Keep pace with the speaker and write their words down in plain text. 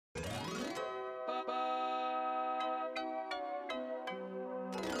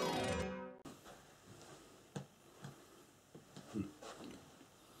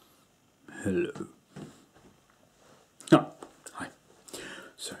Hello. Oh, hi.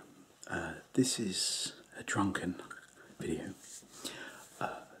 So, this is a drunken video.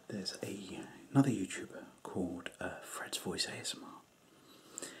 There's another YouTuber called FredsVoiceASMR,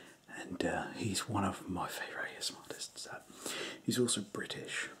 and he's one of my favourite ASMR artists. He's also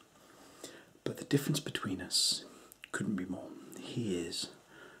British, but the difference between us couldn't be more. He is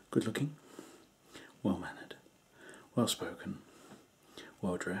good looking, well mannered, well spoken,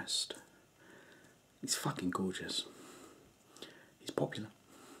 well dressed. He's fucking gorgeous. He's popular.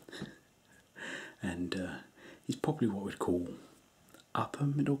 And he's probably what we'd call upper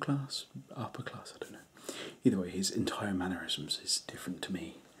middle class, upper class, I don't know. Either way, his entire mannerisms is different to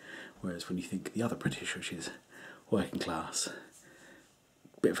me. Whereas when you think the other British, which is working class,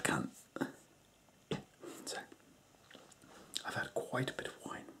 bit of a cunt. Yeah. So, I've had quite a bit of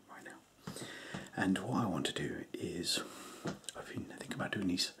wine right now. And what I want to do is, I've been thinking about doing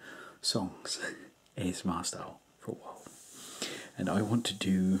these songs, ASMR style, for a while. And I want to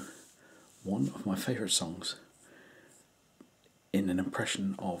do one of my favourite songs in an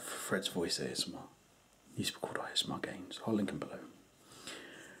impression of Fred's voice ASMR. It used to be called ASMR Games. I'll link him below.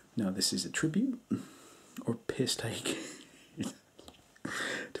 Now this is a tribute or a piss take.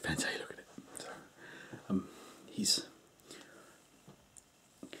 Depends how you look at it. So, he's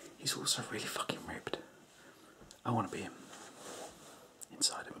also really fucking ripped. I want to be him.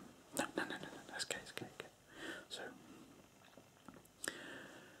 Inside him. No. That's okay. So,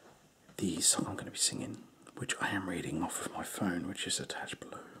 the song I'm going to be singing, which I am reading off of my phone, which is attached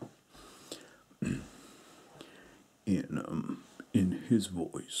below, in his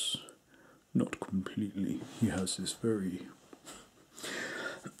voice, not completely. He has this very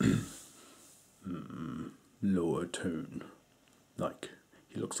lower tone, like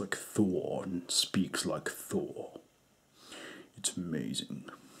he looks like Thor and speaks like Thor. It's amazing.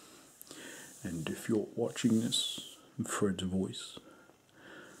 And if you're watching this, Fred's voice,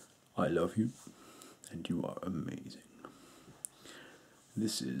 I love you, and you are amazing.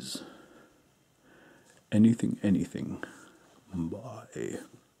 This is Anything by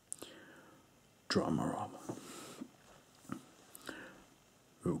Dramarama.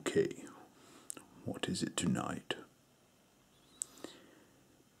 Okay, what is it tonight?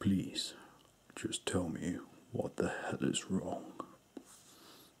 Please, just tell me what the hell is wrong.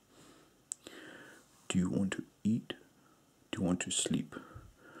 Do you want to eat? Do you want to sleep?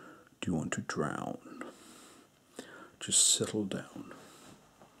 Do you want to drown? Just settle down.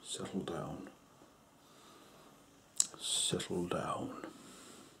 Settle down. Settle down.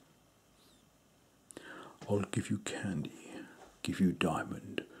 I'll give you candy, give you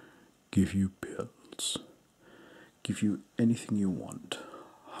diamond, give you pills, give you anything you want,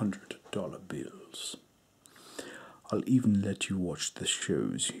 $100 bills. I'll even let you watch the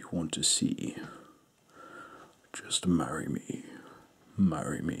shows you want to see. Just marry me,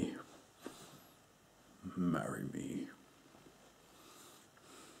 marry me, marry me.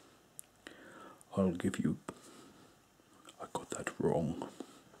 I'll give you... I got that wrong.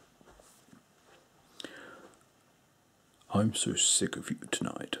 I'm so sick of you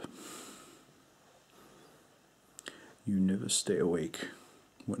tonight. You never stay awake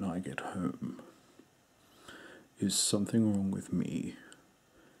when I get home. Is something wrong with me?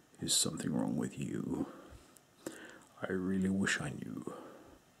 Is something wrong with you? I really wish I knew.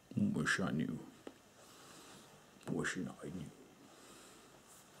 Wish I knew. Wishing I knew.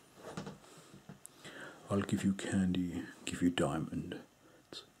 I'll give you candy, give you diamond,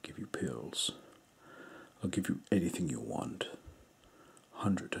 give you pills. I'll give you anything you want.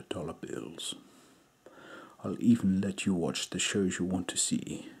 $100 bills. I'll even let you watch the shows you want to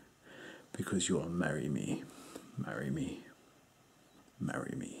see, because you'll marry me, marry me,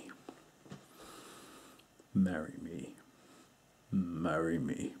 marry me. Marry me, marry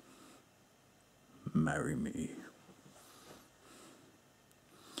me, marry me.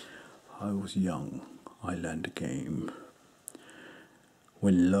 I was young, I learned a game,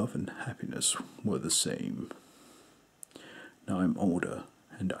 when love and happiness were the same. Now I'm older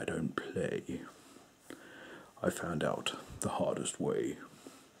and I don't play. I found out the hardest way.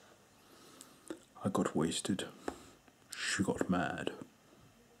 I got wasted, she got mad,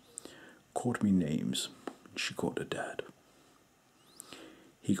 called me names. She called her dad.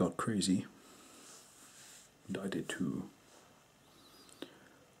 He got crazy, and I did too.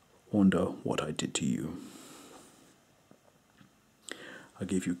 Wonder what I did to you. I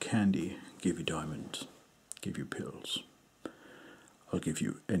gave you candy, gave you diamonds, gave you pills. I'll give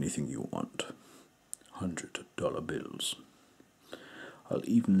you anything you want. $100 bills. I'll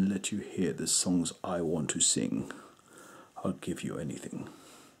even let you hear the songs I want to sing. I'll give you anything.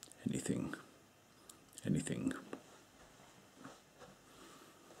 anything, anything,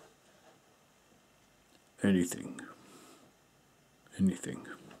 anything, anything.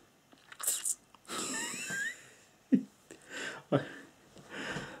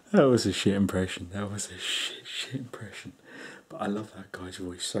 That was a shit impression. That was a shit impression. But I love that guy's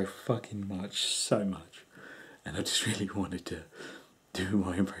voice so fucking much, so much. And I just really wanted to do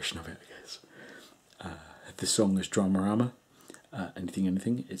my impression of it, I guess. The song is Dramarama. Anything,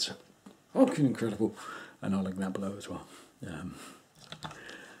 anything. It's fucking incredible. And I'll link that below as well.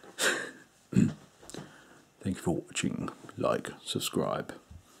 Thank you for watching. Like, subscribe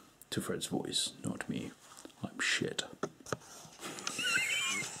to Fred's voice, not me. I'm shit.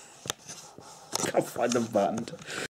 I can't find the button.